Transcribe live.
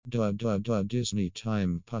Disney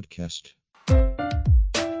Time Podcast.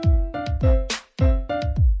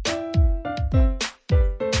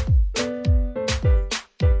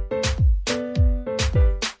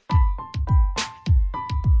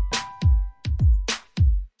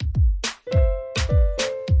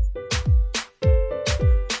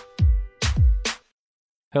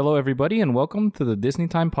 Hello, everybody, and welcome to the Disney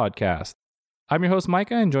Time Podcast. I'm your host,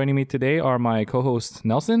 Micah, and joining me today are my co-hosts,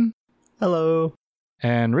 Nelson. Hello.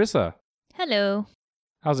 And Rissa. Hello.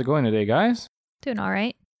 How's it going today, guys? Doing all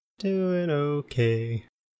right. Doing okay.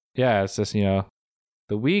 Yeah, it's just, the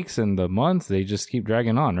weeks and the months, they just keep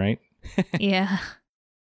dragging on, right? Yeah.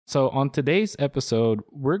 So on today's episode,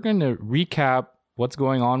 we're going to recap what's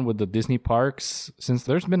going on with the Disney parks, since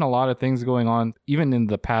there's been a lot of things going on, even in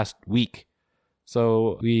the past week.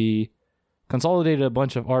 So we consolidated a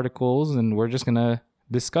bunch of articles, and we're just going to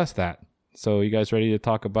discuss that. So you guys ready to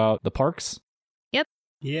talk about the parks? Yep.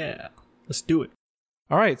 Yeah, let's do it.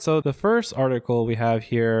 All right, so the first article we have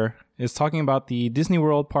here is talking about the Disney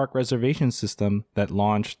World Park reservation system that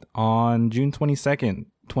launched on June 22nd,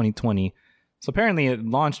 2020. So apparently it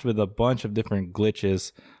launched with a bunch of different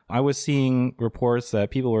glitches. I was seeing reports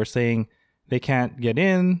that people were saying they can't get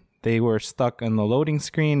in. They were stuck on the loading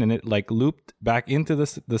screen, and it looped back into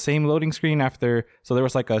the same loading screen after. So there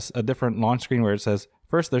was a different launch screen where it says,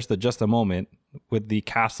 first there's the just a moment with the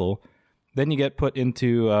castle. Then you get put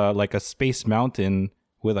into a space mountain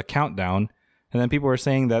with a countdown. And then people were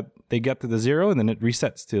saying that they get to the 0 and then it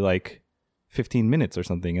resets to 15 minutes or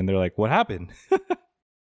something. And they're like, what happened?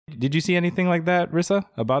 Did you see anything like that, Rissa,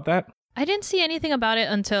 about that? I didn't see anything about it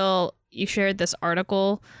until you shared this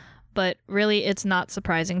article. But really, it's not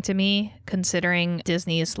surprising to me, considering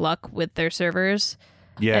Disney's luck with their servers.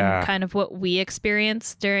 Yeah. And kind of what we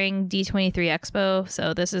experienced during D23 Expo.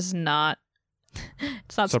 So this is not...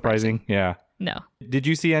 it's not surprising. Yeah. No. Did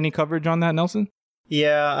you see any coverage on that, Nelson?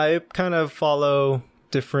 Yeah, I kind of follow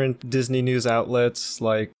different Disney news outlets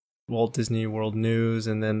like Walt Disney World News,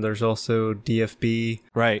 and then there's also DFB.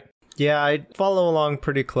 Right. Yeah, I follow along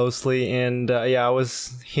pretty closely, and I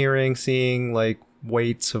was seeing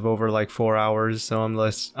waits of over 4 hours, so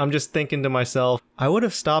I'm just thinking to myself, I would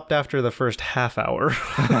have stopped after the first half hour.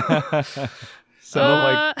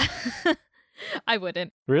 I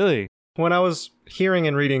wouldn't. Really? When I was hearing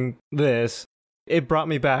and reading this, it brought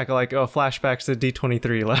me back flashbacks to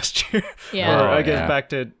D23 last year. Yeah. Or I guess back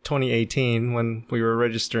to 2018 when we were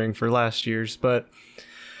registering for last year's. But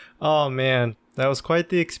oh man, that was quite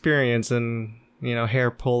the experience, and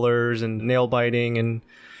hair pullers and nail biting and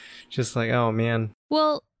just oh man.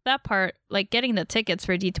 Well, that part, getting the tickets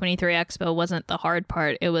for D23 Expo wasn't the hard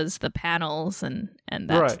part. It was the panels and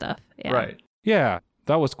that stuff. Yeah. Right. Yeah,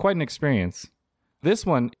 that was quite an experience. This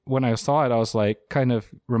one, when I saw it, I was kind of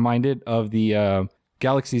reminded of the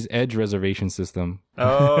Galaxy's Edge reservation system.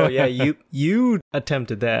 Oh, yeah, you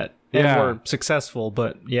attempted that and Yeah. were successful,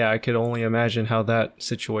 but yeah, I could only imagine how that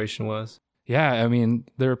situation was. Yeah, I mean,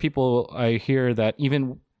 there are people I hear that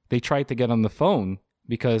even they tried to get on the phone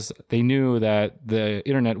because they knew that the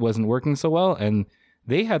internet wasn't working so well, and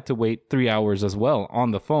they had to wait 3 hours as well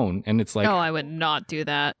on the phone. And it's Oh, I would not do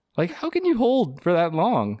that. how can you hold for that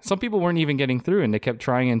long? Some people weren't even getting through, and they kept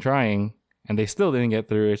trying, and they still didn't get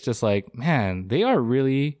through. It's just man, they are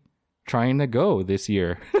really trying to go this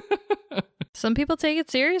year. Some people take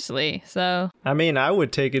it seriously, so... I mean, I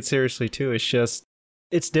would take it seriously too.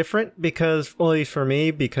 It's different because, well, at least for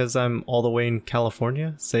me, because I'm all the way in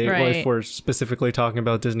California. Right. If we're specifically talking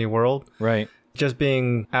about Disney World. Right. Just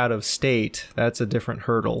being out of state, that's a different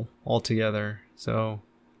hurdle altogether. So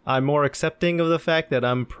I'm more accepting of the fact that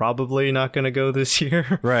I'm probably not going to go this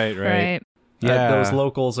year. Right. Yeah. Those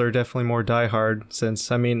locals are definitely more diehard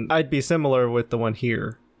since, I'd be similar with the one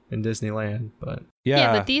here in Disneyland, but...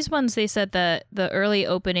 Yeah, but these ones, they said that the early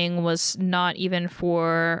opening was not even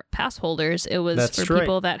for pass holders. It was for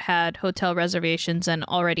people that had hotel reservations and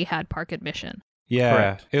already had park admission. Yeah.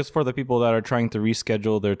 Correct. It was for the people that are trying to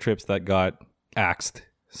reschedule their trips that got axed.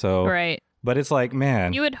 So... Right. But it's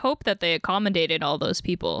man... You would hope that they accommodated all those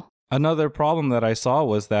people. Another problem that I saw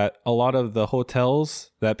was that a lot of the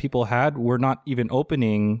hotels that people had were not even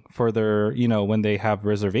opening for their, when they have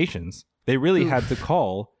reservations. They really had to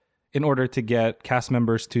call in order to get cast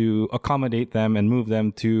members to accommodate them and move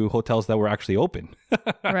them to hotels that were actually open.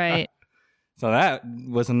 Right. So that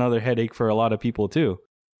was another headache for a lot of people too.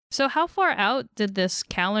 So how far out did this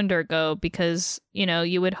calendar go? Because,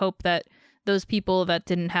 you would hope that those people that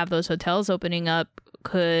didn't have those hotels opening up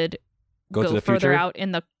could go to the further future? out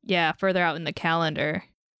in the calendar.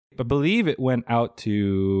 I believe it went out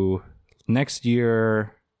to next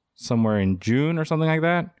year, somewhere in June or something like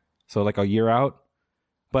that. So a year out.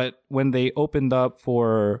 But when they opened up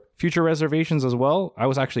for future reservations as well, I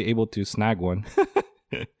was actually able to snag one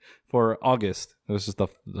for August. It was just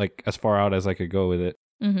like as far out as I could go with it.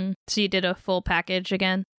 Mm-hmm. So you did a full package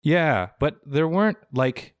again? Yeah, but there weren't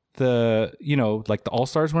like the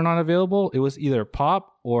All-Stars were not available. It was either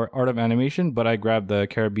Pop or Art of Animation, but I grabbed the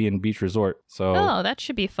Caribbean Beach Resort. So that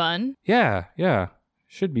should be fun. Yeah.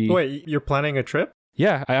 Should be. Wait, you're planning a trip?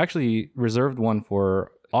 Yeah, I actually reserved one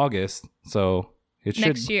for August, so it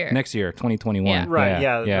should next year, 2021. Yeah. Right,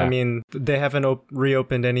 yeah. I mean, they haven't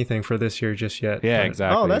reopened anything for this year just yet. Yeah,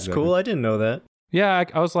 exactly. Oh, that's cool. I didn't know that. Yeah,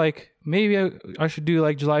 I was like, maybe I should do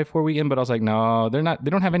like July 4 weekend, but I was like, no, they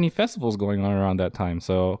don't have any festivals going on around that time.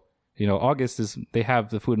 So, August they have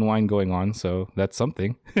the Food and Wine going on, so that's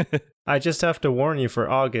something. I just have to warn you for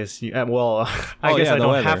August. I guess I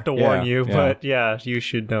don't have to warn you, but yeah, you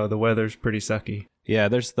should know the weather's pretty sucky. Yeah,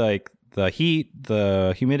 there's like the heat,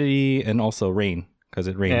 the humidity, and also rain, because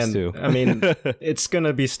it rains too. I mean, it's going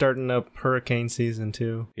to be starting up hurricane season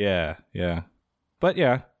too. Yeah. But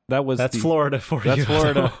yeah, that's Florida for you. That's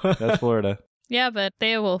Florida. That's Florida. Yeah, but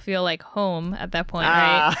they will feel like home at that point,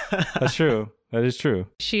 right? That's true. That is true.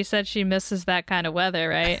 She said she misses that kind of weather,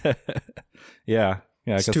 right? Yeah.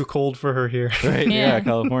 It's too cold for her here. Right? Yeah,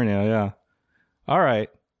 California, yeah. All right.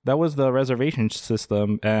 That was the reservation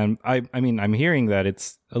system. And I mean, I'm hearing that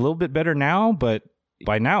it's a little bit better now, but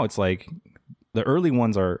by now it's like the early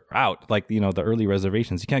ones are out. Like, the early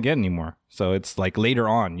reservations, you can't get anymore. So it's like later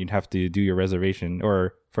on, you'd have to do your reservation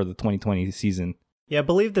or for the 2020 season. Yeah, I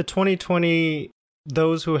believe the 2020,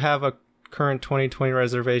 those who have a current 2020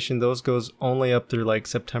 reservation, those goes only up through like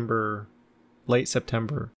late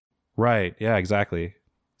September. Right. Yeah, exactly.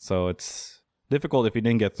 So it's difficult if you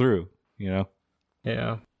didn't get through, Yeah.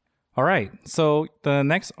 All right. So the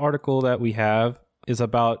next article that we have is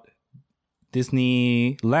about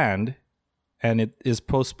Disneyland, and it is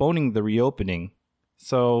postponing the reopening.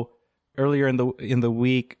 So earlier in the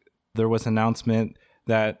week, there was an announcement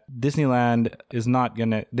that Disneyland is not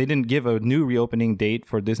they didn't give a new reopening date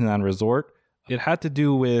for Disneyland Resort. It had to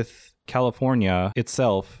do with California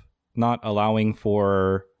itself not allowing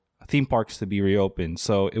for theme parks to be reopened.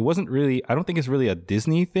 So it wasn't really, I don't think it's really a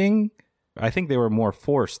Disney thing. I think they were more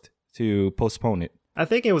forced to postpone it. I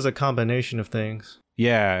think it was a combination of things.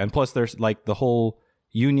 Yeah, and plus there's like the whole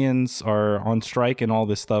unions are on strike and all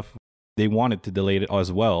this stuff. They wanted to delay it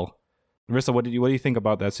as well. Marissa, what do you think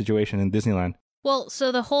about that situation in Disneyland? Well,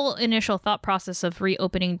 so the whole initial thought process of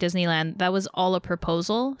reopening Disneyland, that was all a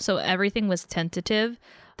proposal. So everything was tentative,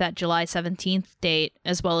 that July 17th date,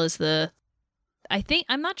 as well as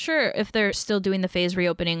I'm not sure if they're still doing the phase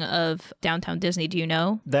reopening of Downtown Disney. Do you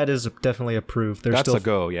know? That is definitely approved. That's a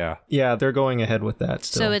go, yeah. Yeah, they're going ahead with that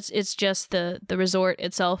still. So it's just the resort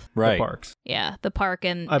itself? Right. The parks. Yeah, the park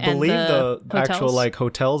and I believe the actual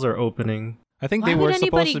hotels are opening. I think Why they were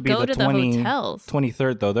supposed to be the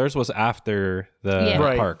 23rd, though. Theirs was after the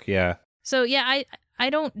park, yeah. So yeah, I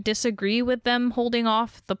don't disagree with them holding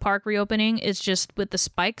off the park reopening. It's just with the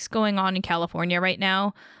spikes going on in California right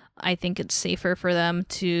now, I think it's safer for them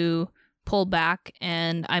to pull back,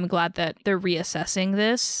 and I'm glad that they're reassessing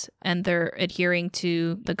this and they're adhering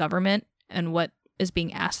to the government and what is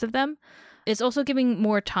being asked of them. It's also giving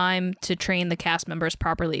more time to train the cast members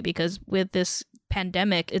properly, because with this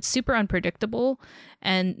pandemic, it's super unpredictable,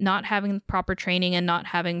 and not having proper training and not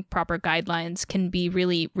having proper guidelines can be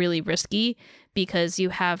really, really risky, because you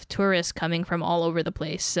have tourists coming from all over the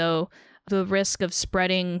place. So the risk of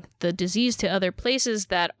spreading the disease to other places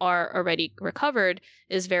that are already recovered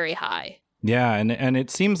is very high. Yeah, and it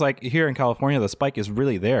seems like here in California, the spike is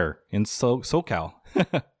really there in SoCal.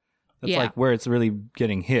 That's like where it's really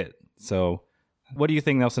getting hit. So what do you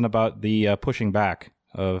think, Nelson, about the pushing back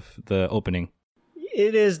of the opening?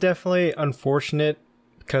 It is definitely unfortunate,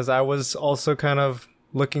 because I was also kind of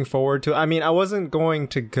looking forward to, I mean, I wasn't going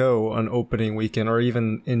to go on opening weekend or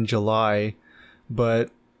even in July, but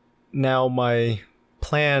now my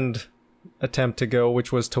planned attempt to go,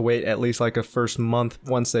 which was to wait at least like a first month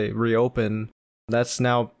once they reopen, that's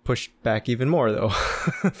now pushed back even more though.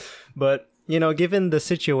 But given the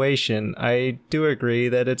situation, I do agree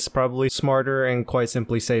that it's probably smarter and quite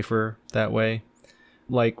simply safer that way.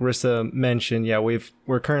 Like Rissa mentioned,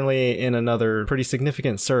 we're currently in another pretty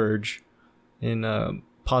significant surge in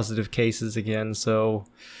positive cases again. So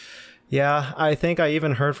yeah, I think I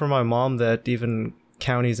even heard from my mom that even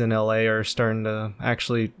counties in LA are starting to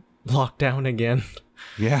actually lock down again.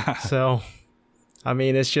 Yeah. So, I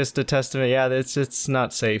mean, it's just a testament. Yeah, it's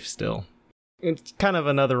not safe still. It's kind of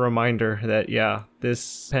another reminder that, yeah,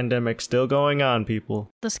 this pandemic's still going on,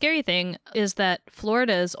 people. The scary thing is that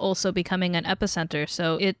Florida is also becoming an epicenter,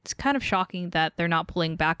 so it's kind of shocking that they're not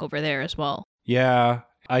pulling back over there as well. Yeah,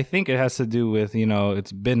 I think it has to do with,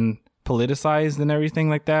 it's been politicized and everything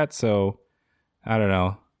like that. So I don't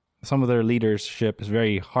know. Some of their leadership is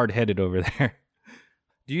very hard-headed over there.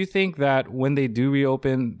 Do you think that when they do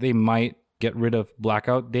reopen, they might get rid of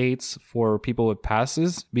blackout dates for people with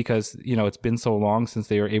passes because, it's been so long since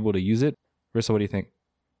they were able to use it? Rissa, what do you think?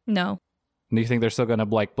 No. Do you think they're still going to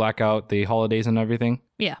black out the holidays and everything?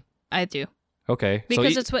 Yeah, I do. Okay.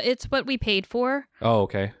 Because it's what we paid for. Oh,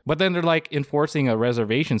 okay. But then they're like enforcing a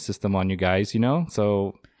reservation system on you guys,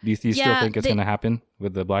 So do you still think it's going to happen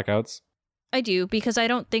with the blackouts? I do, because I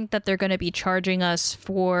don't think that they're going to be charging us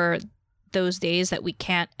for those days that we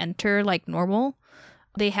can't enter like normal.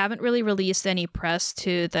 They haven't really released any press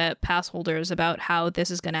to the pass holders about how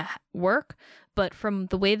this is going to work. But from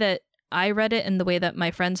the way that I read it and the way that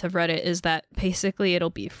my friends have read it is that basically it'll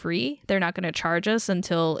be free. They're not going to charge us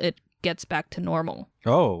until it gets back to normal.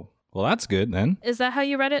 Oh, well, that's good then. Is that how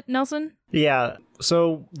you read it, Nelson? Yeah.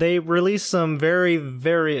 So they released some very,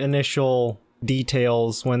 very initial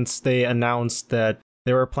details once they announced that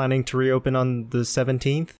they were planning to reopen on the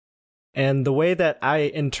 17th. And the way that I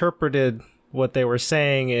interpreted what they were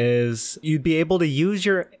saying is you'd be able to use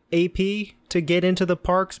your AP to get into the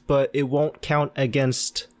parks, but it won't count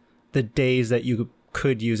against the days that you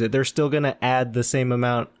could use it. They're still going to add the same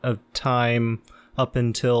amount of time up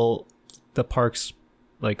until the parks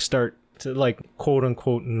start to quote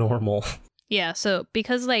unquote normal. Yeah, so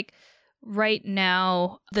because right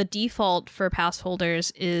now the default for pass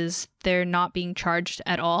holders is they're not being charged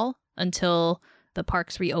at all until the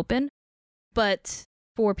parks reopen. But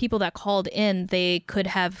for people that called in, they could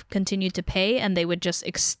have continued to pay and they would just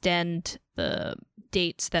extend the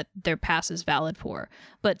dates that their pass is valid for.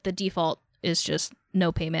 But the default is just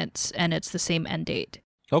no payments and it's the same end date.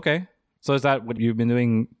 Okay. So is that what you've been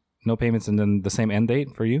doing? No payments and then the same end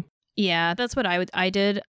date for you? Yeah, that's what I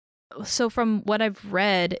did. So from what I've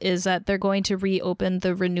read is that they're going to reopen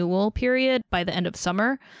the renewal period by the end of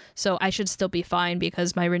summer. So I should still be fine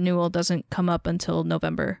because my renewal doesn't come up until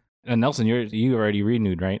November. And Nelson, you already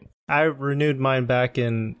renewed, right? I renewed mine back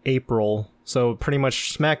in April. So pretty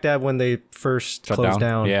much smack dab when they first closed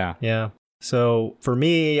down. Yeah. Yeah. So for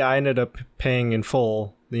me, I ended up paying in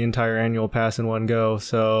full the entire annual pass in one go.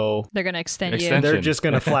 So they're going to extend you. Extension. They're just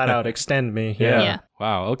going to flat out extend me. Yeah.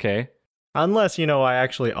 Wow. Okay. Unless, I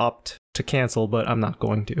actually opt to cancel, but I'm not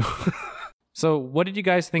going to. So what did you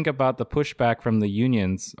guys think about the pushback from the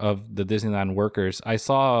unions of the Disneyland workers? I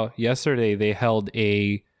saw yesterday they held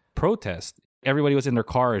a protest. Everybody was in their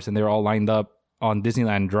cars and they were all lined up on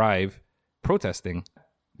Disneyland Drive protesting.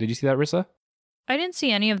 Did you see that, Rissa? I didn't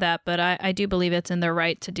see any of that, but I do believe it's in their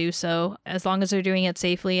right to do so. As long as they're doing it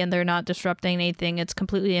safely and they're not disrupting anything, it's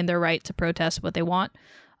completely in their right to protest what they want.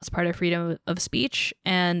 It's part of freedom of speech.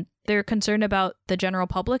 And they're concerned about the general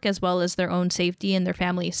public as well as their own safety and their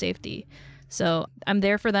family's safety. So I'm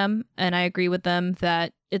there for them, and I agree with them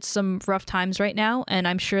that it's some rough times right now, and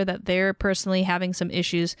I'm sure that they're personally having some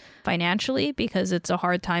issues financially because it's a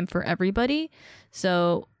hard time for everybody.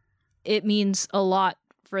 So it means a lot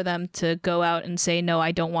for them to go out and say, no,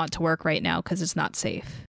 I don't want to work right now because it's not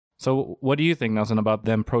safe. So what do you think, Nelson, about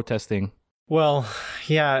them protesting? Well,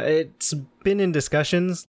 yeah, it's been in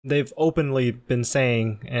discussions. They've openly been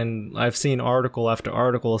saying, and I've seen article after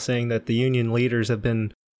article saying that the union leaders have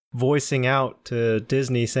been voicing out to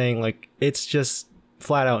Disney saying it's just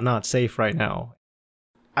flat out not safe right now.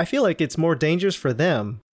 I feel like it's more dangerous for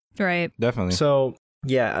them. Right. Definitely. So,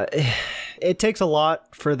 yeah, it takes a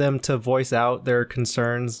lot for them to voice out their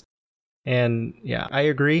concerns. And yeah, I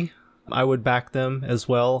agree. I would back them as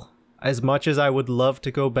well. As much as I would love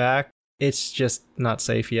to go back, it's just not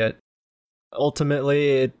safe yet.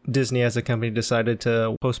 Ultimately, Disney as a company decided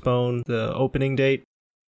to postpone the opening date.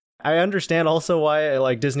 I understand also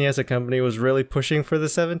why Disney as a company was really pushing for the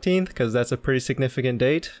 17th, because that's a pretty significant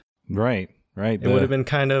date. Right. It would have been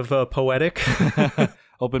kind of poetic.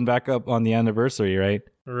 Open back up on the anniversary, right?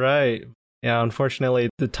 Right. Yeah,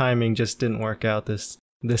 unfortunately, the timing just didn't work out this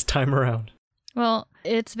time around. Well,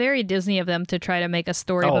 it's very Disney of them to try to make a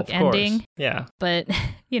storybook ending. Course. Yeah. But,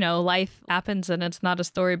 life happens and it's not a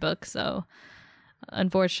storybook. So,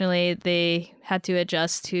 unfortunately, they had to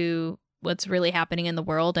adjust to what's really happening in the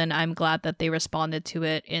world, and I'm glad that they responded to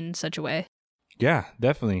it in such a way. Yeah,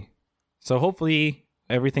 definitely. So hopefully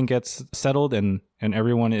everything gets settled and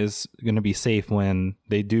everyone is going to be safe when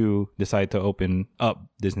they do decide to open up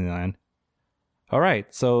Disneyland. All right,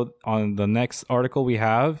 so on the next article we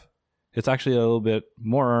have, it's actually a little bit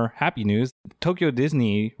more happy news. Tokyo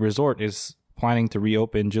Disney Resort is planning to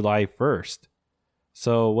reopen July 1st.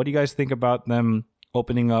 So what do you guys think about them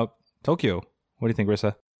opening up Tokyo? What do you think,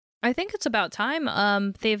 Rissa? I think it's about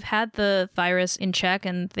time. They've had the virus in check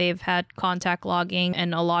and they've had contact logging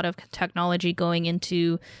and a lot of technology going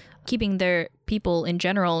into keeping their people in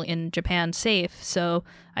general in Japan safe. So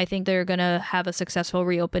I think they're going to have a successful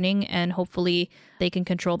reopening and hopefully they can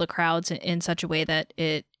control the crowds in such a way that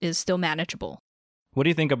it is still manageable. What do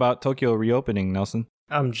you think about Tokyo reopening, Nelson?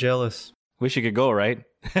 I'm jealous. Wish you could go, right?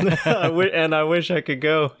 And I wish I could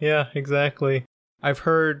go. Yeah, exactly. I've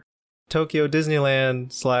heard Tokyo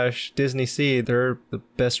Disneyland / Disney Sea, they're the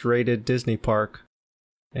best rated Disney park.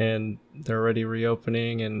 And they're already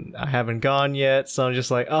reopening and I haven't gone yet. So I'm just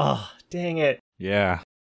like, oh, dang it. Yeah.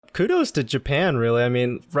 Kudos to Japan, really. I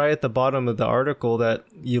mean, right at the bottom of the article that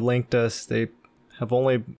you linked us, they have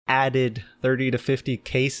only added 30 to 50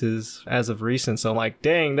 cases as of recent. So I'm like,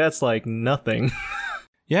 dang, that's like nothing.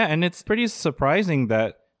 Yeah, and it's pretty surprising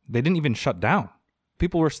that they didn't even shut down.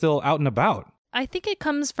 People were still out and about. I think it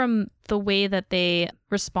comes from the way that they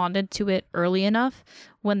responded to it early enough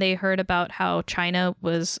when they heard about how China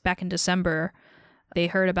was back in December. They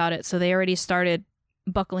heard about it, so they already started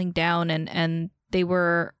buckling down and they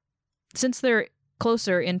were, since they're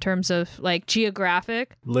closer in terms of like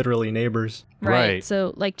geographic. Literally neighbors. Right.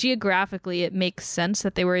 So like geographically, it makes sense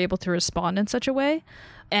that they were able to respond in such a way.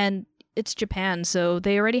 And it's Japan, so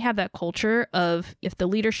they already have that culture of if the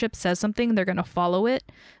leadership says something, they're going to follow it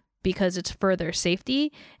because it's for their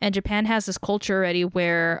safety. And Japan has this culture already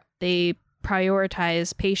where they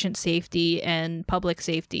prioritize patient safety and public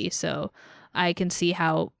safety. So I can see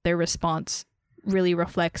how their response really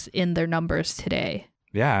reflects in their numbers today.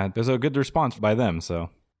 Yeah, there's a good response by them, so.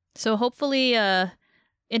 So hopefully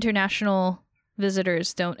international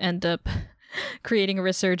visitors don't end up creating a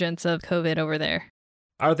resurgence of COVID over there.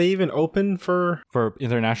 Are they even open for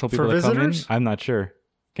international people for to come in? visitors? I'm not sure.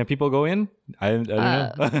 Can people go in? I don't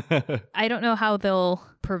know. I don't know how they'll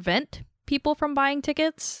prevent people from buying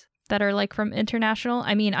tickets that are like from international.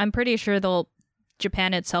 I mean, I'm pretty sure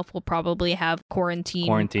Japan itself will probably have quarantine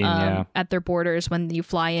yeah. at their borders. When you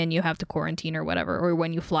fly in, you have to quarantine or whatever, or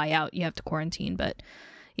when you fly out, you have to quarantine. But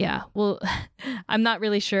yeah, well, I'm not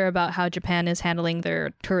really sure about how Japan is handling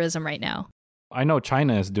their tourism right now. I know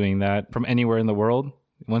China is doing that from anywhere in the world.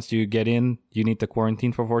 Once you get in, you need to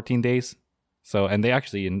quarantine for 14 days. So, and they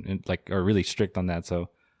actually are really strict on that. So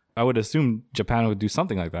I would assume Japan would do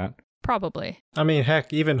something like that. Probably. I mean,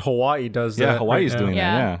 heck, even Hawaii does that. Yeah, Hawaii's right doing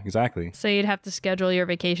now. that. Yeah, exactly. So you'd have to schedule your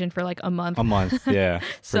vacation for like a month. A month, yeah.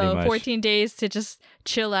 So pretty much. 14 days to just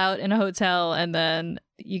chill out in a hotel, and then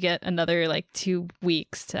you get another like 2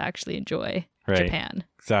 weeks to actually enjoy Japan.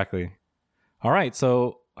 Exactly. All right,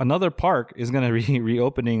 so another park is going to be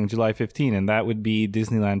reopening July 15, and that would be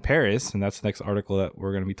Disneyland Paris, and that's the next article that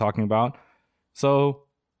we're going to be talking about. So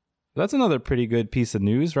that's another pretty good piece of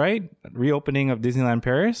news, right? Reopening of Disneyland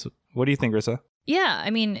Paris. What do you think, Rissa? Yeah, I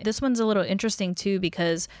mean, this one's a little interesting too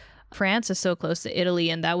because France is so close to Italy,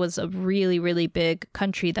 and that was a really, really big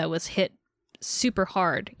country that was hit super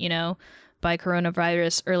hard, by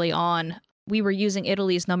coronavirus early on. We were using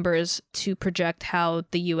Italy's numbers to project how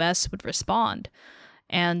the US would respond.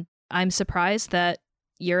 And I'm surprised that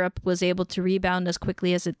Europe was able to rebound as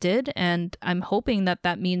quickly as it did. And I'm hoping that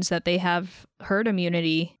that means that they have herd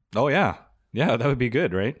immunity. Oh, yeah. Yeah, that would be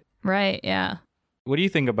good, right? Right, yeah. What do you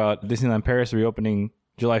think about Disneyland Paris reopening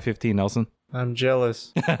July 15, Nelson? I'm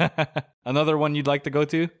jealous. Another one you'd like to go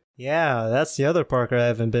to? Yeah, that's the other park I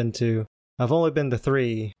haven't been to. I've only been to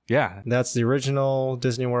 3. Yeah. That's the original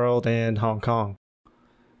Disney World and Hong Kong,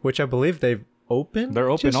 which I believe they've opened.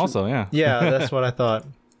 They're open also, yeah. Yeah, that's what I thought.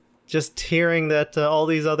 Just hearing that all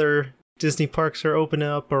these other Disney parks are opening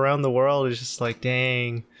up around the world is just like,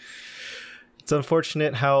 dang. It's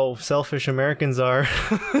unfortunate how selfish Americans are.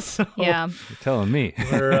 So Yeah. You're telling me.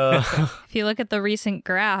 we're, If you look at the recent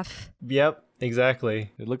graph, yep,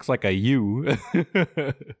 exactly. It looks like a U.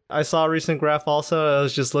 I saw a recent graph also. I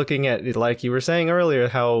was just looking at it, like you were saying earlier,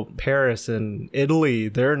 how Paris and Italy,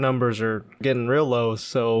 their numbers are getting real low.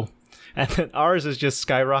 So, and then ours is just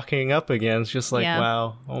skyrocketing up again. It's just like, Yeah.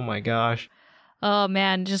 wow, oh my gosh. oh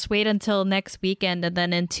man, just wait until next weekend, and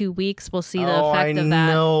then in 2 weeks we'll see the effect of that.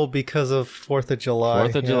 I know, because of 4th of July.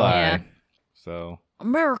 4th of Yeah. July. Yeah. So,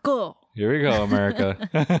 America! here we go,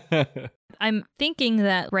 America. I'm thinking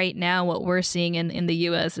that right now what we're seeing in the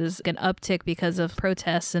U.S. is an uptick because of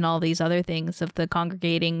protests and all these other things of the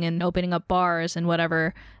congregating and opening up bars and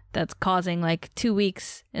whatever that's causing like 2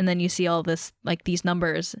 weeks, and then you see all this, like these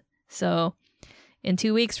numbers. So in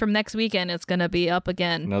 2 weeks from next weekend, it's going to be up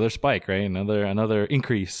again. Another spike, right? Another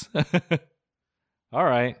increase. All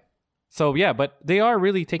right. So yeah, but they are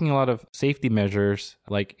really taking a lot of safety measures.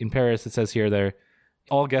 Like in Paris, it says here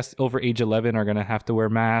all guests over age 11 are going to have to wear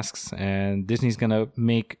masks, and Disney's going to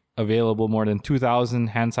make available more than 2,000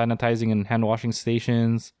 hand sanitizing and hand washing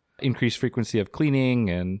stations, increased frequency of cleaning,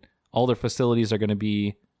 and all their facilities are going to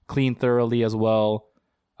be cleaned thoroughly as well.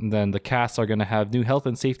 And then the casts are going to have new health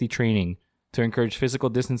and safety training to encourage physical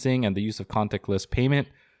distancing and the use of contactless payment.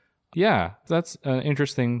 Yeah, that's an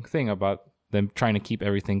interesting thing about them trying to keep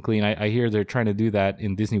everything clean. I hear they're trying to do that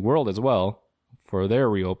in Disney World as well for their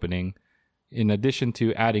reopening, in addition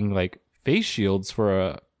to adding like face shields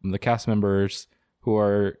for the cast members who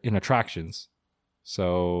are in attractions.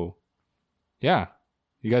 So, yeah.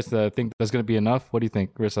 You guys think that's going to be enough? What do you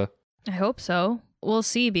think, Rissa? I hope so. We'll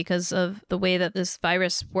see, because of the way that this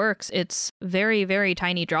virus works. It's very, very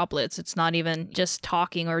tiny droplets. It's not even just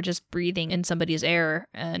talking or just breathing in somebody's air,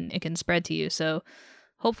 and it can spread to you. So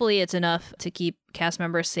hopefully it's enough to keep cast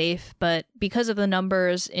members safe. But because of the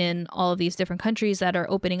numbers in all of these different countries that are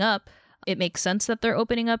opening up, it makes sense that they're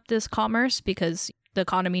opening up this commerce, because the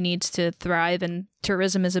economy needs to thrive and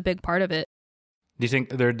tourism is a big part of it. Do you think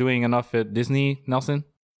they're doing enough at Disney, Nelson?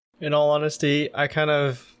 In all honesty, I kind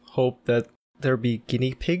of hope that there be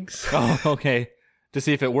guinea pigs. Oh, okay. To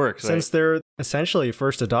see if it works, Since they're essentially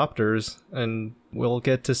first adopters, and we'll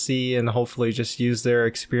get to see and hopefully just use their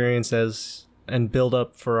experience and build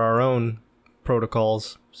up for our own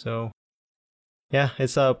protocols. So yeah,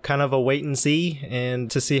 it's a kind of a wait and see,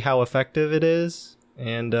 and to see how effective it is,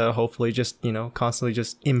 and hopefully just, constantly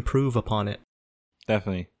just improve upon it.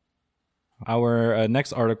 Definitely. Our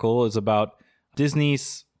next article is about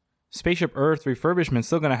Disney's Spaceship Earth refurbishment.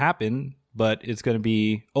 Still going to happen, but it's going to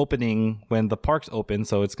be opening when the parks open,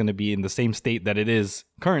 so it's going to be in the same state that it is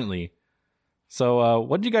currently. So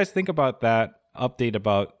what did you guys think about that update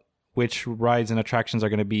about which rides and attractions are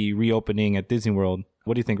going to be reopening at Disney World?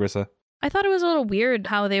 What do you think, Rissa? I thought it was a little weird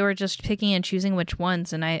how they were just picking and choosing which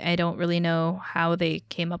ones, and I don't really know how they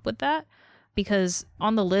came up with that, because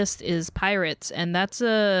on the list is Pirates, and that's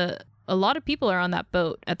a lot of people are on that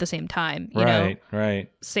boat at the same time. You know?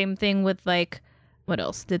 Right. Same thing with, like, what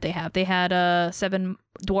else did they have? They had Seven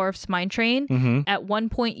Dwarfs Mine Train. Mm-hmm. At one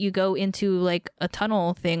point, you go into like a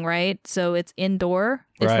tunnel thing, right? So it's indoor.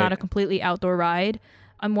 It's not a completely outdoor ride.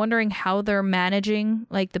 I'm wondering how they're managing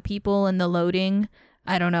like the people and the loading.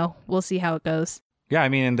 I don't know. We'll see how it goes. Yeah, I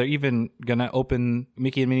mean, and they're even gonna open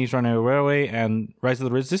Mickey and Minnie's Runaway Railway and Rise of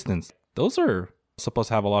the Resistance. Those are supposed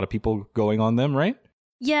to have a lot of people going on them, right?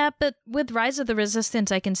 Yeah, but with Rise of the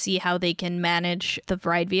Resistance, I can see how they can manage the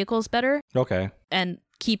ride vehicles better. Okay. And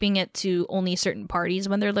keeping it to only certain parties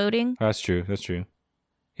when they're loading. That's true.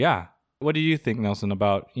 Yeah. What do you think, Nelson,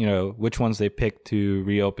 about, which ones they picked to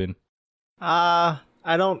reopen? I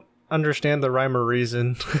don't understand the rhyme or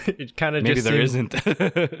reason. It kind of Maybe just there seemed...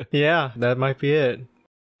 isn't. Yeah, that might be it.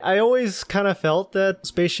 I always kind of felt that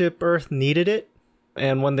Spaceship Earth needed it.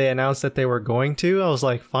 And when they announced that they were going to, I was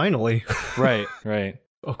like, finally. Right.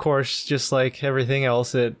 Of course, just like everything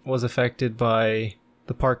else, it was affected by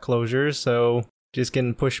the park closures, so just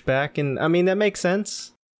getting pushed back. And I mean, that makes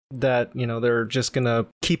sense that, they're just gonna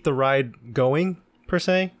keep the ride going, per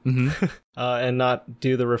se, Mm-hmm. and not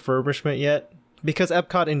do the refurbishment yet. Because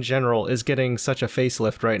Epcot in general is getting such a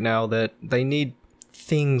facelift right now that they need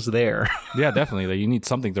things there. Yeah, definitely. Like, you need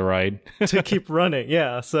something to ride. to keep running,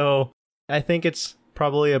 yeah. So I think it's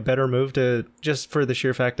probably a better move to just for the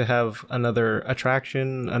sheer fact to have another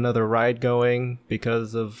attraction, another ride going,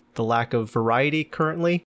 because of the lack of variety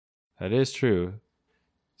currently. That is true.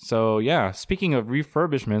 So yeah, speaking of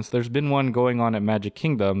refurbishments, there's been one going on at Magic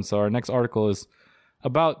Kingdom. So our next article is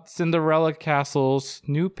about Cinderella Castle's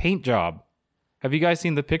new paint job. Have you guys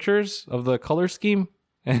seen the pictures of the color scheme?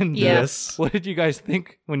 And Yes. What did you guys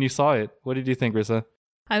think when you saw it? What did you think, Rissa?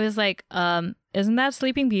 I was like, isn't that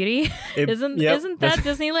Sleeping Beauty? Isn't that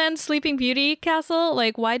Disneyland Sleeping Beauty castle?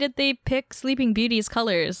 Like, why did they pick Sleeping Beauty's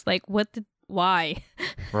colors? Like, why?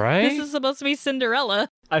 Right? This is supposed to be Cinderella.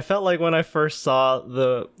 I felt like when I first saw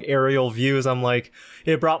the aerial views, I'm like,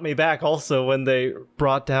 it brought me back also when they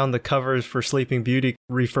brought down the covers for Sleeping Beauty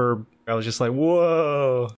refurb. I was just like,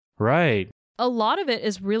 whoa. Right. A lot of it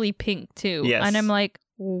is really pink, too. Yes. And I'm like,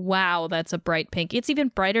 wow, that's a bright pink. It's even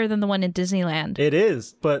brighter than the one in Disneyland. It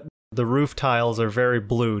is, but the roof tiles are very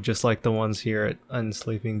blue, just like the ones here at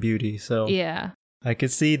Sleeping Beauty. So Yeah. I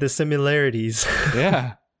could see the similarities.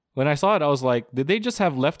 Yeah. When I saw it, I was like, did they just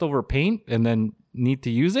have leftover paint and then need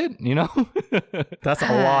to use it? That's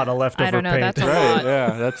a lot of leftover I don't know, paint. that's a Right. lot.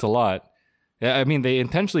 Yeah, that's a lot. Yeah, I mean, they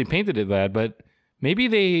intentionally painted it that, but maybe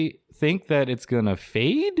they think that it's gonna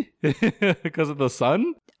fade because of the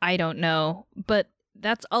sun? I don't know, but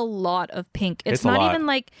that's a lot of pink. It's It's a not lot. even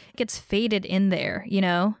like it's faded in there, you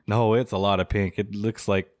know? No, it's a lot of pink. It looks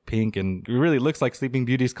like pink, and it really looks like Sleeping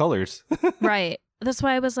Beauty's colors. Right. That's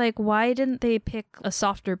why I was like, why didn't they pick a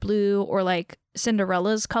softer blue or like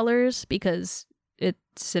Cinderella's colors? Because it's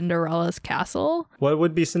Cinderella's castle. What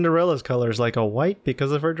would be Cinderella's colors? Like a white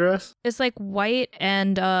because of her dress? It's like white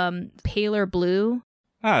and paler blue.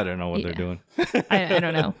 I don't know what they're Yeah. doing. I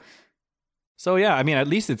don't know. So yeah, I mean, at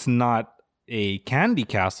least it's not a candy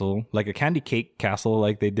castle, like a candy cake castle,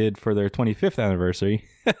 like they did for their 25th anniversary.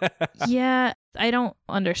 Yeah, I don't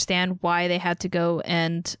understand why they had to go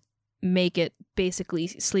and make it basically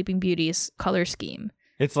Sleeping Beauty's color scheme.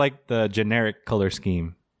 It's like the generic color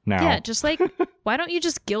scheme now. Yeah, just like, why don't you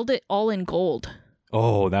just gild it all in gold?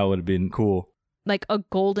 Oh, that would have been cool. Like a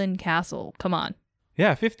golden castle. Come on.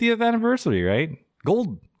 Yeah, 50th anniversary, right?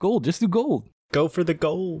 Gold, just do gold. Go for the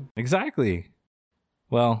gold. Exactly.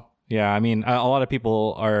 Well, yeah, I mean, a lot of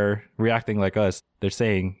people are reacting like us. They're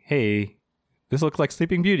saying, hey, this looks like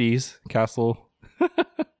Sleeping Beauty's castle.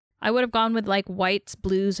 I would have gone with like whites,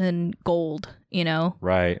 blues, and gold, you know?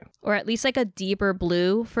 Right. Or at least like a deeper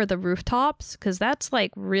blue for the rooftops, because that's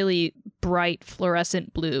like really bright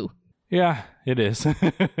fluorescent blue. Yeah, it is.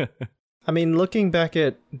 I mean, looking back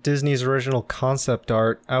at Disney's original concept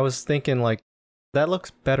art, I was thinking like, that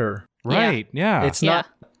looks better. Right, yeah. It's not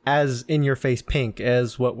as in-your-face pink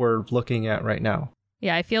as what we're looking at right now.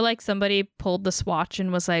 Yeah, I feel like somebody pulled the swatch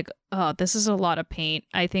and was like, oh, this is a lot of paint.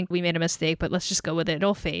 I think we made a mistake, but let's just go with it.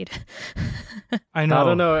 It'll fade. I know. I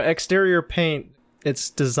don't know. Exterior paint, it's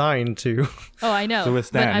designed to. Oh, I know. To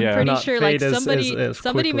withstand, but I'm yeah. pretty Not sure like fade as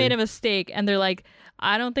somebody made quickly. a mistake and they're like,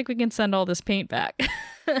 I don't think we can send all this paint back.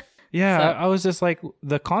 Yeah, So- I was just like,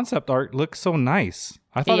 the concept art looks so nice.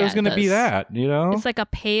 I thought it Yeah, was going to it be does. that, you know? It's like a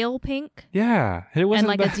pale pink Yeah, it and wasn't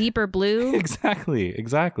like that- a deeper blue.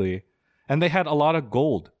 Exactly. And they had a lot of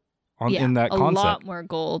gold in that a concept. lot more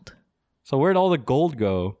gold. So where'd all the gold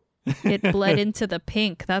go? It bled into the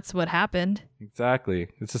pink. That's what happened. Exactly.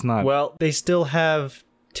 It's just not. Well, they still have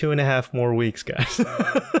 2.5 more weeks, guys.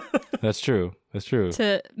 That's true. That's true.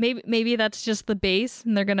 To maybe that's just the base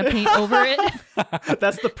and they're gonna paint over it.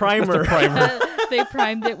 That's the primer. They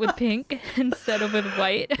primed it with pink instead of with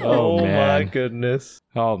white. Oh, my man. goodness.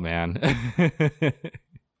 Oh man.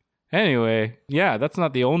 Anyway, yeah, that's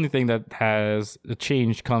not the only thing that has a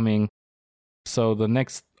change coming. So the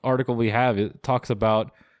next article we have, it talks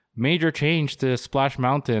about major change to Splash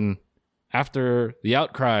Mountain after the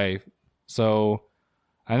outcry. So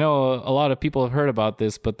I know a lot of people have heard about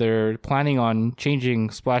this, but they're planning on changing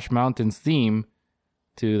Splash Mountain's theme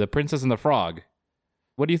to The Princess and the Frog.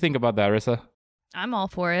 What do you think about that, Rissa? I'm all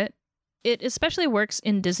for it. It especially works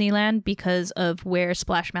in Disneyland because of where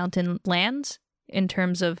Splash Mountain lands in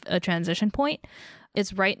terms of a transition point.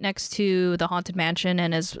 It's right next to the Haunted Mansion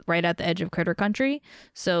and is right at the edge of Critter Country.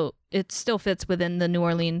 So it still fits within the New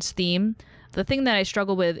Orleans theme. The thing that I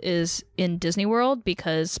struggle with is in Disney World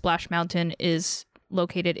because Splash Mountain is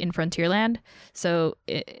located in Frontierland. So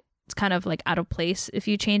it's kind of like out of place if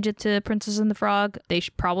you change it to Princess and the Frog. They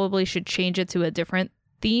probably should change it to a different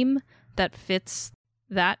theme that fits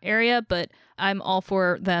that area, but I'm all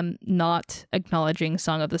for them not acknowledging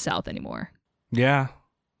Song of the South anymore. Yeah.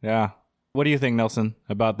 What do you think, Nelson,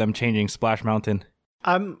 about them changing Splash Mountain?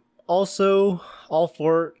 I'm also all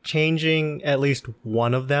for changing at least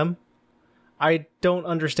one of them. I don't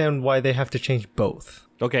understand why they have to change both.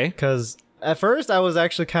 Okay. Because at first I was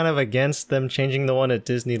actually kind of against them changing the one at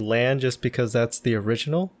Disneyland just because that's the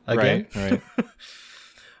original again. Right.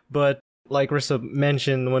 But like Rissa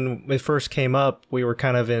mentioned, when it first came up, we were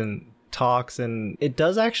kind of in talks, and it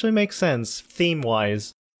does actually make sense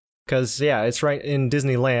theme-wise. Because, yeah, it's right in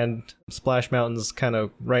Disneyland. Splash Mountain's kind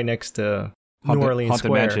of right next to New Orleans Haunted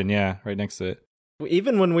Square. Mansion, yeah, right next to it.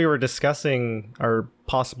 Even when we were discussing our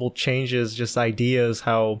possible changes, just ideas,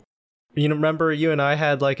 how, remember you and I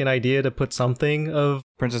had like an idea to put something of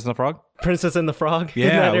Princess and the Frog? Princess and the Frog in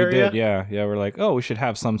Yeah, that we area? did. Yeah, we're like, oh, we should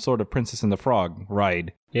have some sort of Princess and the Frog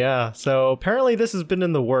ride. Yeah, so apparently this has been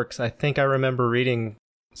in the works. I think I remember reading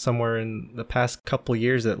somewhere in the past couple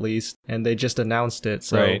years at least, and they just announced it.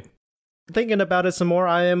 So Right. thinking about it some more,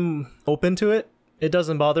 I am open to it. It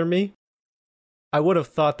doesn't bother me. I would have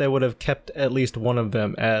thought they would have kept at least one of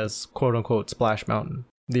them as quote-unquote Splash Mountain,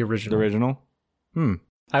 the The original. original?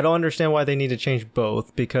 I don't understand why they need to change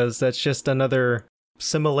both, because that's just another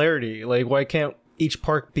similarity. Like, why can't each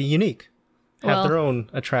park be unique? Have Well- their own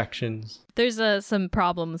attractions. There's some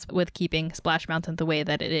problems with keeping Splash Mountain the way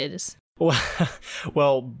that it is.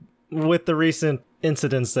 Well, with the recent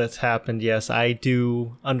incidents that's happened, yes, I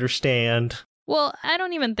do understand. Well, I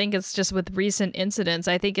don't even think it's just with recent incidents.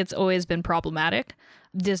 I think it's always been problematic.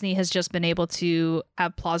 Disney has just been able to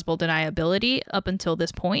have plausible deniability up until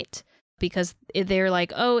this point because they're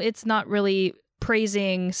like, oh, it's not really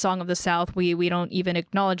praising Song of the South. We don't even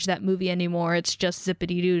acknowledge that movie anymore. It's just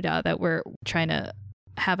Zippity Doo Dah that we're trying to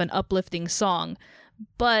have an uplifting song.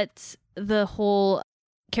 But the whole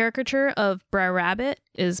caricature of Brer Rabbit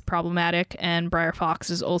is problematic and Brer Fox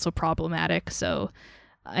is also problematic. So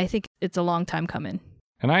I think it's a long time coming.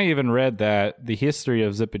 And I even read that the history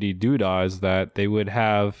of Zippity Doo Dah is that they would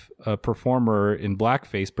have a performer in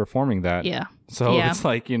blackface performing that. Yeah. So Yeah. it's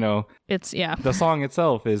like, It's, yeah. the song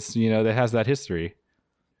itself is, that has that history.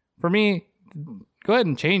 For me, go ahead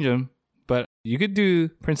and change them. But you could do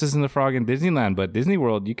Princess and the Frog in Disneyland, but Disney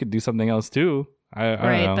World, you could do something else too. I don't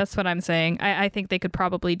Right, know. that's what I'm saying. I think they could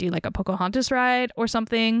probably do like a Pocahontas ride or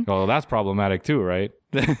something. Well, that's problematic too, right?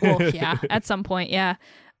 Well, yeah, at some point, yeah.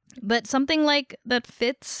 But something like that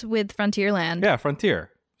fits with Frontierland. Yeah, Frontier.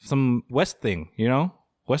 Some West thing,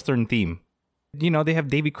 Western theme. They have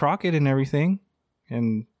Davy Crockett and everything.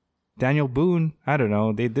 And Daniel Boone. I don't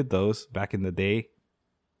know. They did those back in the day.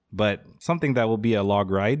 But something that will be a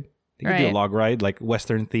log ride. They could do a Right. log ride, like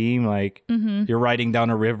Western theme, like Mm-hmm. you're riding down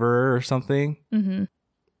a river or something. Mm-hmm.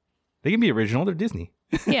 They can be original. They're Disney.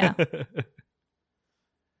 Yeah.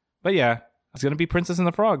 But yeah, it's going to be Princess and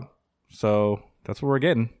the Frog. So that's what we're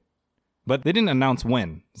getting. But they didn't announce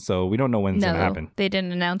when. So we don't know when it's going to happen. They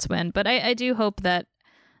didn't announce when. But I do hope that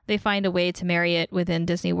they find a way to marry it within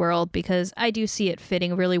Disney World because I do see it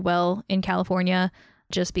fitting really well in California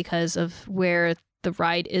just because of where the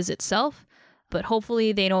ride is itself. But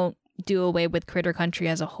hopefully they don't do away with Critter Country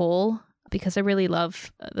as a whole because I really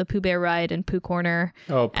love the Pooh Bear ride and Pooh Corner.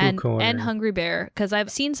 Oh, Pooh and Corner. Hungry Bear, because I've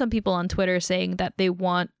seen some people on Twitter saying that they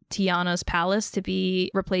want Tiana's Palace to be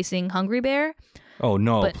replacing Hungry Bear. Oh,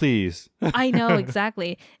 no, But- please. I know,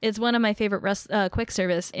 exactly. It's one of my favorite quick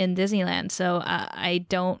service in Disneyland. So I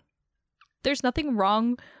don't, there's nothing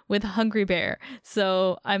wrong with Hungry Bear.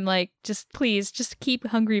 So I'm like, please, just keep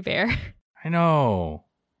Hungry Bear. I know.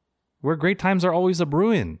 Where great times are always a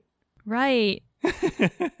brewing. Right,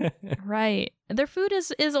 right. Their food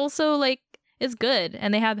is also like, is good.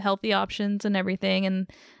 And they have healthy options and everything. And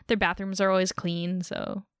their bathrooms are always clean.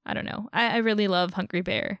 So I don't know. I really love Hungry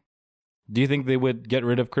Bear. Do you think they would get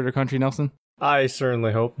rid of Critter Country, Nelson? I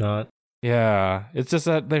certainly hope not. Yeah. It's just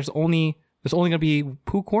that there's only going to be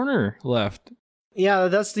Pooh Corner left. Yeah,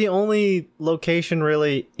 that's the only location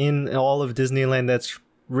really in all of Disneyland that's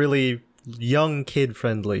really young kid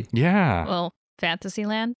friendly. Yeah. Well,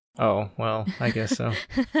 Fantasyland. Oh, well, I guess so.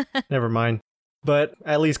 Never mind. But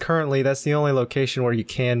at least currently, that's the only location where you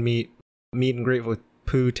can meet and greet with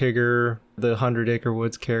Pooh, Tigger, the 100 Acre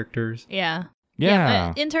Woods characters. Yeah.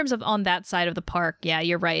 Yeah. In terms of on that side of the park, yeah,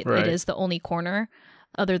 you're right. Right. It is the only corner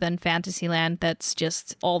other than Fantasyland that's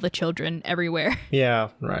just all the children everywhere. Yeah,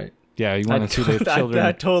 right. Yeah, you want to see the children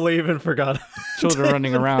I totally even forgot. children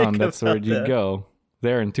running around. think That's where about you that. go.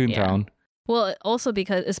 There in Toontown. Well, also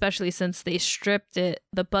because, especially since they stripped the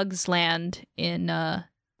Bugs Land in, Oh,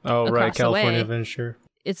 Across right, the California way. Adventure.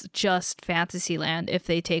 it's just Fantasyland if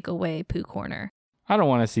they take away Pooh Corner. I don't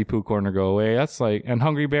want to see Pooh Corner go away. That's like, and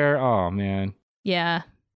Hungry Bear, oh man. Yeah.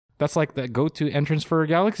 That's like the go-to entrance for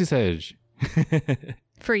Galaxy's Edge.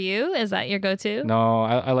 For you, is that your go-to? No,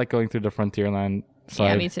 I like going through the Frontierland side.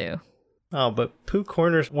 Yeah, me too. Oh, but Pooh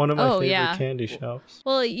Corner's one of my favorite yeah. candy shops.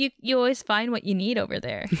 Well, you always find what you need over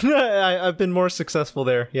there. I've been more successful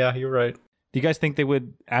there. Yeah, you're right. Do you guys think they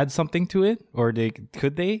would add something to it? Or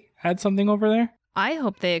could they add something over there? I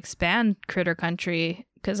hope they expand Critter Country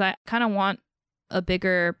because I kind of want a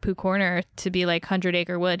bigger Pooh Corner to be like 100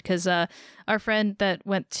 Acre Wood because our friend that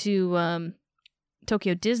went to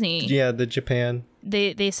Tokyo Disney, Yeah, the Japan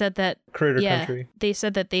they said that Critter Country. they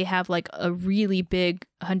said that they have like a really big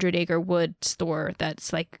 100 Acre Wood store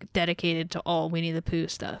that's like dedicated to all Winnie the Pooh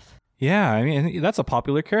stuff. Yeah, I mean, that's a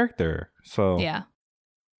popular character. So, Yeah.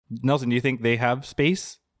 Nelson, do you think they have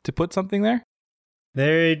space to put something there?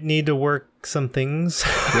 They need to work some things.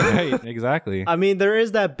 Right, exactly. I mean, there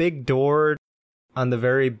is that big door on the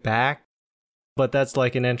very back, but that's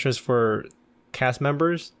like an entrance for cast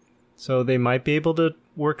members. So they might be able to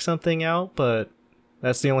work something out, but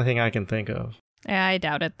that's the only thing I can think of. Yeah, I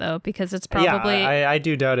doubt it though because it's probably Yeah, I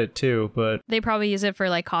do doubt it too, but they probably use it for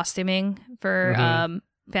like costuming for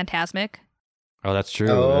Phantasmic. Oh, that's true.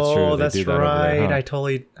 That's true. They that's do that over right. there,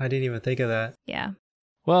 huh? I didn't even think of that. Yeah.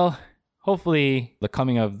 Well, hopefully the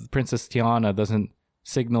coming of Princess Tiana doesn't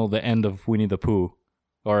signal the end of Winnie the Pooh,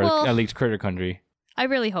 or Well- at least Critter Country. I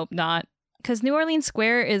really hope not. because New Orleans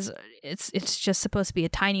Square it's just supposed to be a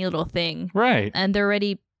tiny little thing, Right. and they're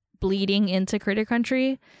already bleeding into Critter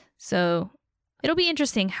Country. So it'll be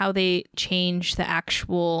interesting how they change the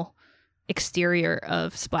actual exterior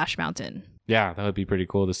of Splash Mountain. Yeah, that would be pretty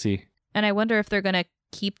cool to see. And I wonder if they're going to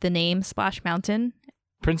keep the name Splash Mountain.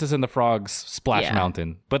 Princess and the Frogs Splash Yeah.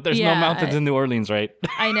 Mountain. But there's Yeah, no mountains in New Orleans, right?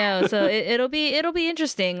 I know. So it'll be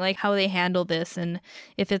interesting, like how they handle this, and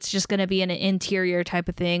if it's just going to be an interior type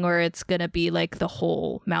of thing, or it's going to be like the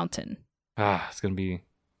whole mountain. It's going to be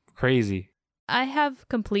crazy. I have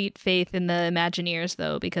complete faith in the Imagineers,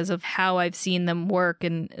 though, because of how I've seen them work,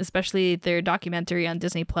 and especially their documentary on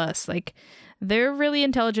Disney Plus. Like, they're really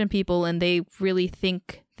intelligent people, and they really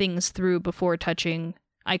think things through before touching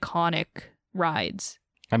iconic rides.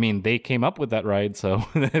 I mean, they came up with that ride, so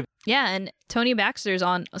Yeah, and Tony Baxter's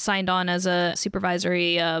signed on as a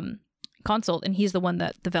supervisory consult, and he's the one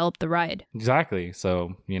that developed the ride. exactly.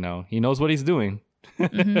 So, he knows what he's doing.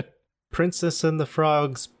 Mhm. Princess and the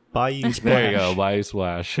Frogs Bayou Splash. There you go, Bayou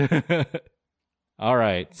Splash. All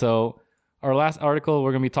right. So our last article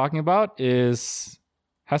we're going to be talking about has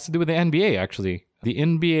to do with the NBA, actually. The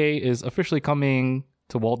NBA is officially coming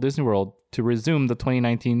to Walt Disney World to resume the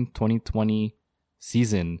 2019-2020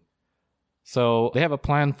 season. So they have a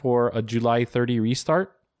plan for a July 30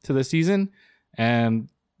 restart to the season. And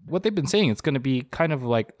what they've been saying, it's going to be kind of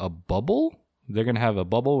like a bubble. They're going to have a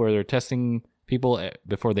bubble where they're testing people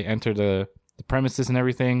before they enter the premises and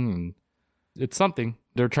everything. And it's something.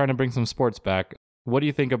 They're trying to bring some sports back. What do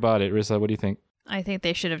you think about it, Rissa? What do you think? I think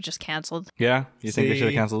they should have just canceled. Yeah? You think they should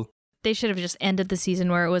have See? canceled? They should have just ended the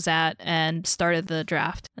season where it was at and started the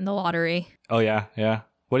draft and the lottery. Oh, yeah. Yeah.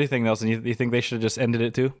 What do you think, Nelson? You think they should have just ended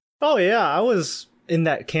it too? Oh yeah, I was in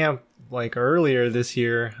that camp like earlier this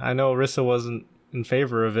year. I know Rissa wasn't in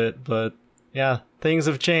favor of it, but yeah, things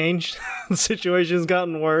have changed. The situation's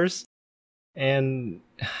gotten worse. And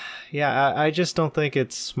yeah, I just don't think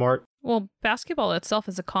it's smart. Well, basketball itself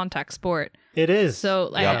is a contact sport. It is.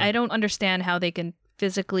 So Yeah. I don't understand how they can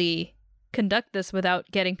physically conduct this without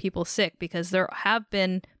getting people sick, because there have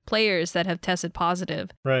been players that have tested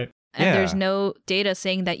positive. Right. And Yeah. there's no data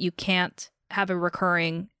saying that you can't have a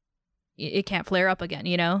recurring, it can't flare up again,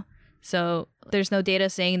 So there's no data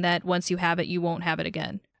saying that once you have it, you won't have it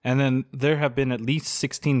again. And then there have been at least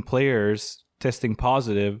 16 players testing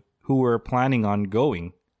positive who were planning on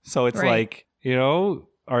going. So it's Right. like,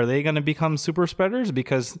 are they going to become super spreaders?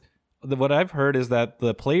 Because what I've heard is that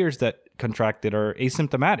the players that contracted are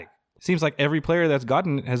asymptomatic. Seems like every player that's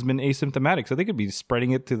gotten has been asymptomatic. So they could be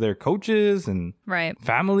spreading it to their coaches and Right.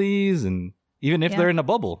 families, and even if Yeah. they're in a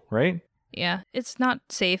bubble, right? Yeah. It's not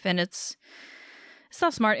safe, and it's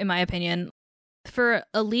not smart, in my opinion. For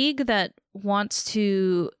a league that wants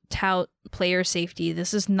to tout player safety,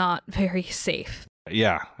 this is not very safe.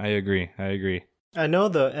 Yeah, I agree. I know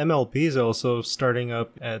the MLB is also starting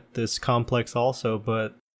up at this complex also,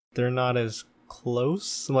 but they're not as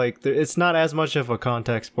close. Like, it's not as much of a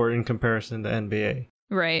contact sport in comparison to NBA.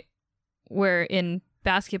 Right. Where in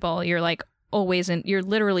basketball, you're like always you're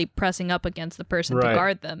literally pressing up against the person to Right.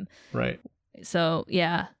 guard them. Right. So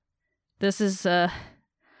yeah, this is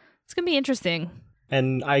it's gonna be interesting.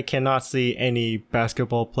 And I cannot see any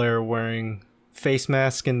basketball player wearing face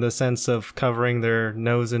mask in the sense of covering their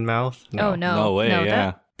nose and mouth. Oh no, No way,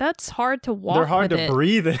 yeah. that's hard to walk. They're hard with to it.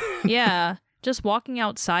 breathe in. Yeah, just walking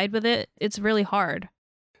outside with it, it's really hard.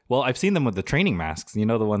 Well, I've seen them with the training masks, the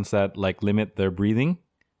ones that like limit their breathing.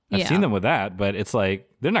 I've Yeah. seen them with that, but it's like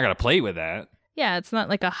they're not going to play with that. Yeah, it's not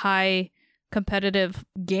like a high competitive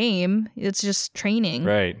game. It's just training.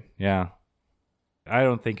 Right. Yeah. I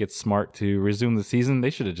don't think it's smart to resume the season. They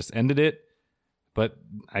should have just ended it. But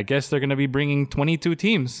I guess they're going to be bringing 22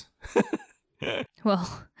 teams.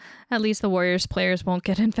 Well, at least the Warriors players won't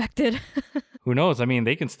get infected. Who knows? I mean,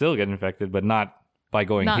 they can still get infected, but not by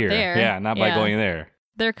going Not here. there. Yeah, not by Yeah. going there.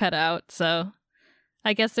 They're cut out, so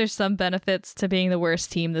I guess there's some benefits to being the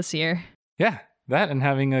worst team this year. Yeah, that and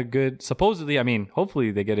having a good, supposedly,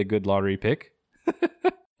 hopefully they get a good lottery pick.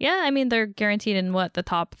 Yeah, I mean they're guaranteed in the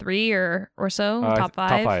top 3 or so, top 5.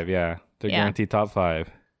 Top 5, yeah. They're Yeah. guaranteed top 5.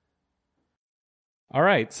 All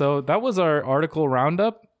right, so that was our article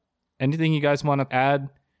roundup. Anything you guys want to add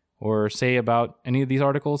or say about any of these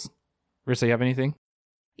articles? Rissa, you have anything?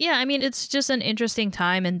 Yeah, I mean it's just an interesting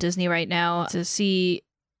time in Disney right now to see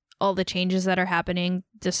all the changes that are happening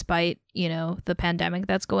despite, the pandemic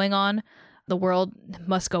that's going on. The world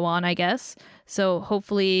must go on, I guess. So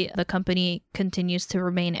hopefully the company continues to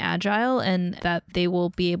remain agile and that they will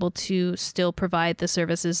be able to still provide the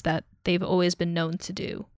services that they've always been known to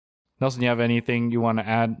do. Nelson, you have anything you want to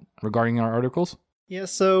add regarding our articles? Yeah,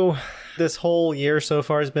 so this whole year so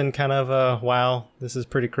far has been kind of wow, this is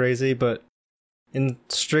pretty crazy, but in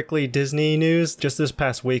strictly Disney news, just this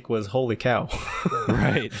past week was holy cow.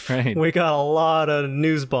 Right. We got a lot of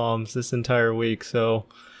news bombs this entire week, so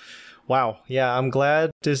wow. Yeah, I'm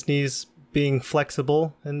glad Disney's being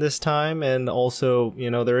flexible in this time, and also, you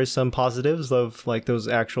know, there is some positives of like those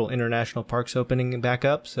actual international parks opening back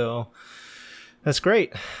up, so that's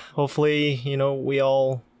great. Hopefully, you know, we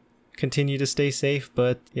all continue to stay safe,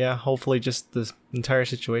 but yeah, hopefully just the entire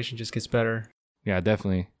situation just gets better. Yeah,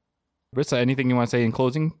 definitely. Brissa, anything you want to say in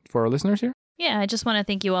closing for our listeners here? Yeah, I just want to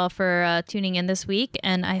thank you all for tuning in this week,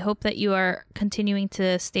 and I hope that you are continuing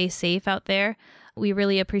to stay safe out there. We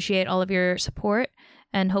really appreciate all of your support,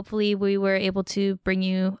 and hopefully we were able to bring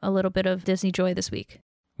you a little bit of Disney joy this week.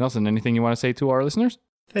 Nelson, anything you want to say to our listeners?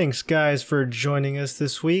 Thanks, guys, for joining us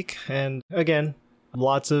this week. And again,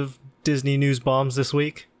 lots of Disney news bombs this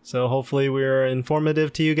week. So hopefully we're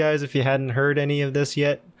informative to you guys if you hadn't heard any of this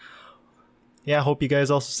yet. Yeah, hope you guys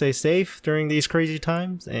also stay safe during these crazy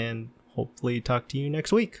times, and hopefully talk to you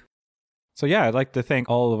next week. So yeah, I'd like to thank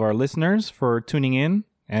all of our listeners for tuning in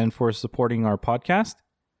and for supporting our podcast.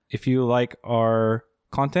 If you like our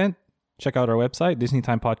content, check out our website,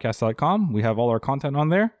 DisneyTimePodcast.com. We have all our content on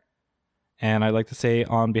there. And I'd like to say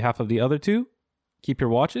on behalf of the other two, keep your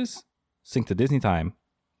watches, sync to Disney Time.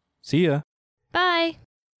 See ya. Bye!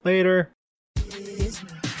 Later.